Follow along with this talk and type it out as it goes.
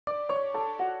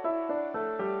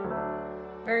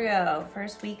Virgo,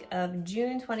 first week of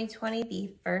June 2020,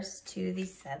 the 1st to the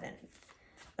 7th.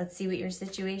 Let's see what your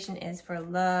situation is for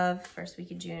love, first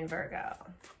week of June, Virgo.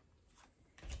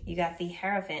 You got the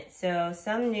Hierophant, so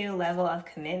some new level of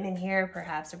commitment here,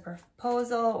 perhaps a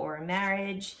proposal or a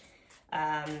marriage,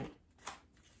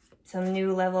 some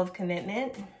new level of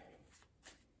commitment.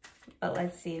 But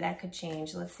let's see, that could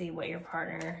change. Let's see what your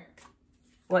partner,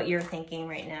 what you're thinking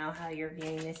right now, how you're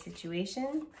viewing this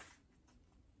situation.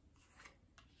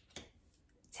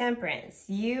 Temperance,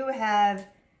 you have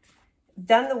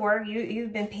done the work.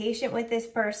 You've been patient with this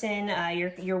person.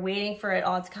 You're waiting for it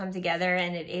all to come together,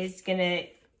 and it is gonna,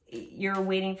 you're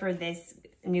waiting for this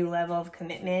new level of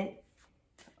commitment.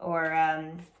 Or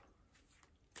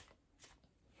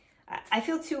I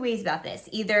feel two ways about this.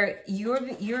 Either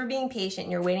you're being patient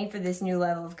and you're waiting for this new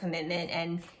level of commitment,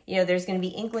 and you know there's going to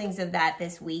be inklings of that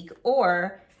this week,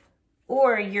 or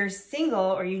you're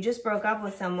single or you just broke up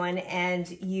with someone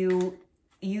and you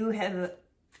have,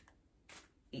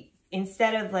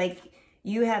 instead of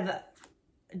you have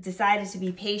decided to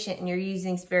be patient and you're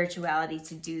using spirituality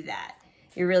to do that.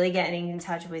 You're really getting in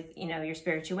touch with, your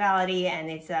spirituality,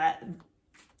 and it's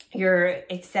you're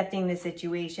accepting the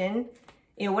situation.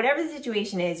 Whatever the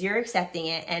situation is, you're accepting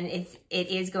it, and it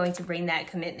is going to bring that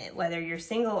commitment, whether you're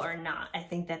single or not. I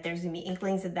think that there's going to be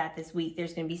inklings of that this week.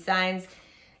 There's going to be signs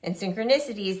and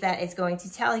synchronicities that it's going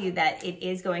to tell you that it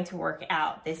is going to work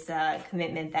out, this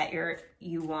commitment that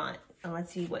you want. And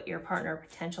let's see what your partner,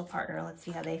 potential partner, let's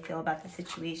see how they feel about the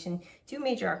situation. 2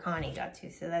 major arcana you got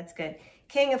to, so that's good.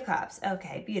 King of Cups,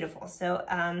 okay, beautiful. So,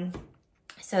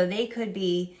 so they could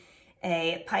be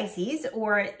a Pisces,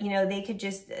 or they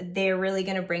could they're really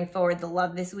going to bring forward the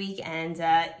love this week, and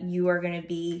you're not going to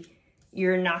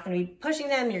be pushing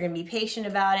them. You're going to be patient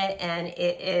about it, and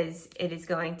it is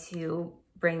going to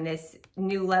bring this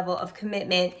new level of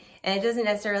commitment. And it doesn't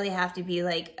necessarily have to be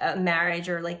like a marriage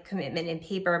or like commitment in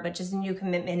paper, but just a new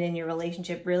commitment in your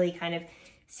relationship, really kind of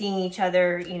seeing each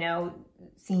other,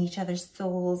 seeing each other's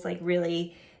souls, like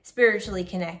really spiritually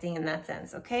connecting in that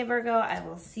sense. Okay, Virgo, I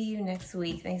will see you next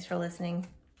week. Thanks for listening.